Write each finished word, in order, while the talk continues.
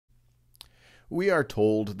we are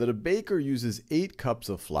told that a baker uses 8 cups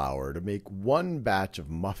of flour to make 1 batch of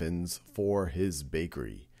muffins for his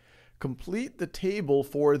bakery. Complete the table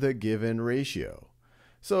for the given ratio.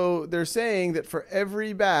 So they're saying that for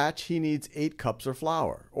every batch, he needs 8 cups of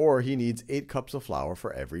flour, or he needs 8 cups of flour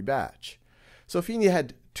for every batch. So if he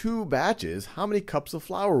had 2 batches, how many cups of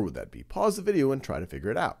flour would that be? Pause the video and try to figure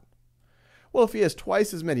it out. Well, if he has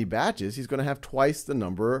twice as many batches, he's going to have twice the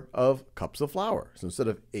number of cups of flour. So instead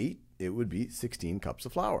of 8, it would be 16 cups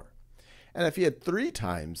of flour. And if he had 3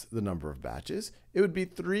 times the number of batches, it would be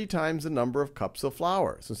 3 times the number of cups of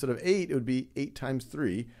flour. So instead of 8, it would be 8 times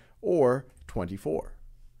 3, or 24.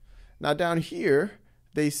 Now down here,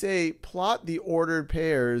 they say plot the ordered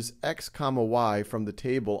pairs x, y from the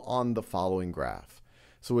table on the following graph.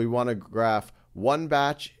 So we want to graph 1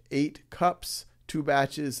 batch, 8 cups, 2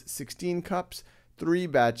 batches, 16 cups, 3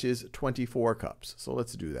 batches, 24 cups. So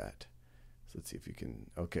let's do that. So let's see if you can,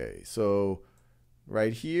 okay, so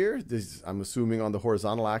right here, this I'm assuming on the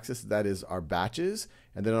horizontal axis, that is our batches,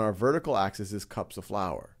 and then on our vertical axis is cups of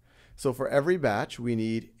flour. So for every batch, we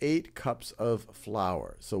need 8 cups of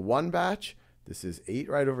flour. So 1 batch, this is 8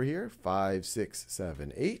 right over here, 5, 6,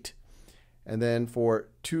 7, 8. And then for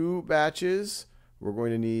 2 batches, we're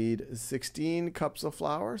going to need 16 cups of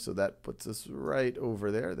flour. So that puts us right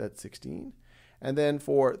over there, that's 16. And then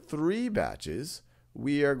for 3 batches,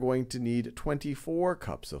 we are going to need 24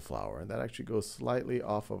 cups of flour. And that actually goes slightly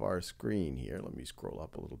off of our screen here. Let me scroll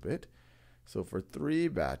up a little bit. So for 3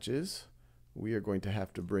 batches, we are going to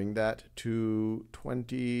have to bring that to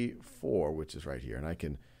 24, which is right here. And I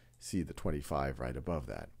can see the 25 right above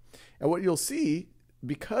that. And what you'll see,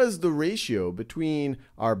 because the ratio between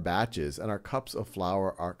our batches and our cups of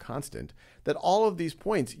flour are constant, that all of these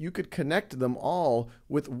points, you could connect them all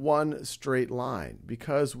with one straight line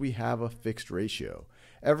because we have a fixed ratio.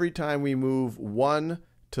 Every time we move 1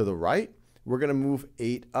 to the right, we're going to move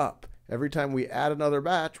 8 up. Every time we add another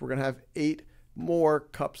batch, we're going to have 8 more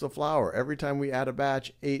cups of flour. Every time we add a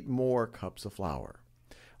batch, 8 more cups of flour.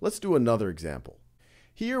 Let's do another example.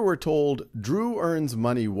 Here we're told Drew earns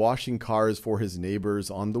money washing cars for his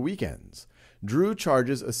neighbors on the weekends. Drew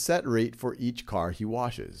charges a set rate for each car he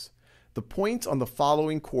washes. The points on the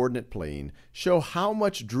following coordinate plane show how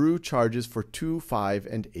much Drew charges for 2, 5,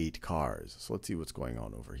 and 8 cars. So let's see what's going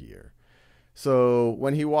on over here. So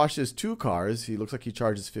when he washes 2 cars, he looks like he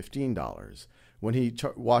charges $15. When he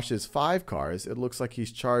washes 5 cars, it looks like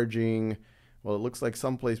he's charging, well, it looks like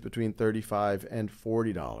someplace between $35 and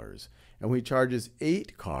 $40. And when he charges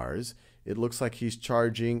 8 cars, it looks like he's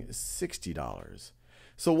charging $60.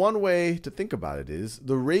 So one way to think about it is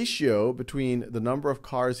the ratio between the number of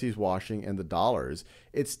cars he's washing and the dollars,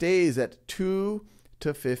 it stays at 2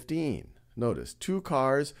 to 15. Notice, 2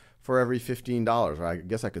 cars for every $15, or I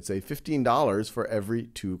guess I could say $15 for every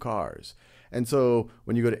 2 cars. And so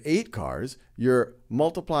when you go to 8 cars, you're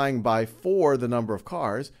multiplying by 4 the number of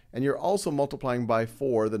cars, and you're also multiplying by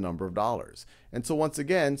 4 the number of dollars. And so once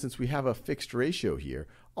again, since we have a fixed ratio here,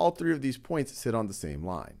 all 3 of these points sit on the same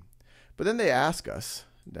line. But then they ask us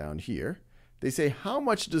down here, they say, how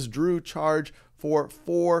much does Drew charge for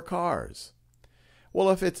 4 cars? Well,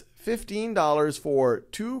 if it's $15 for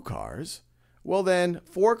 2 cars, well then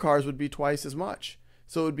 4 cars would be twice as much.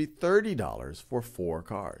 So it would be $30 for 4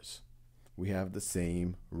 cars. We have the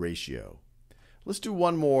same ratio. Let's do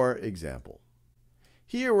one more example.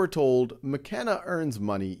 Here we're told McKenna earns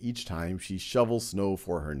money each time she shovels snow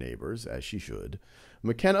for her neighbors, as she should.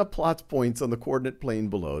 McKenna plots points on the coordinate plane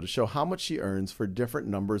below to show how much she earns for different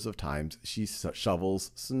numbers of times she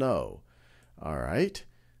shovels snow. All right,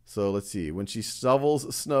 so let's see. When she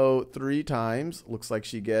shovels snow 3 times, looks like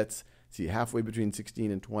she gets, see, halfway between 16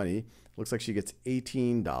 and 20, looks like she gets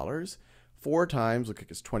 $18. 4 times, looks like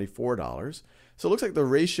it's $24. So it looks like the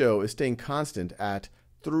ratio is staying constant at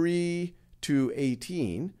 3 to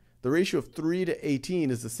 18. The ratio of 3 to 18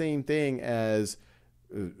 is the same thing as,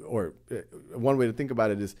 one way to think about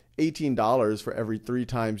it is $18 for every 3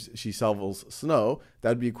 times she shovels snow. That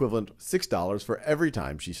would be equivalent to $6 for every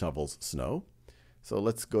time she shovels snow. So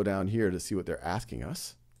let's go down here to see what they're asking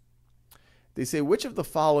us. They say, which of the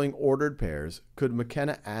following ordered pairs could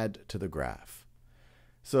McKenna add to the graph?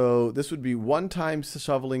 So this would be 1 time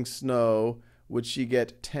shoveling snow, would she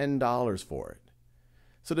get $10 for it?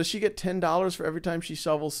 So does she get $10 for every time she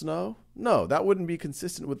shovels snow? No, that wouldn't be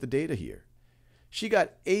consistent with the data here. She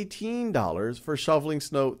got $18 for shoveling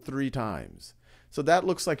snow 3 times. So that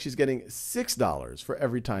looks like she's getting $6 for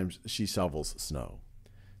every time she shovels snow.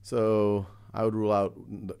 So I would rule out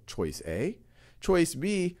choice A. Choice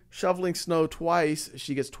B, shoveling snow twice,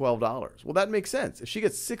 she gets $12. Well, that makes sense. If she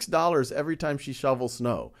gets $6 every time she shovels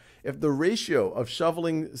snow, if the ratio of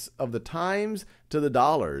shoveling of the times to the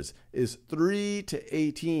dollars is 3 to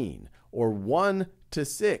 18 or 1 to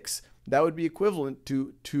 6, that would be equivalent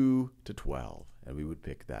to 2 to 12, and we would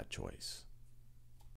pick that choice.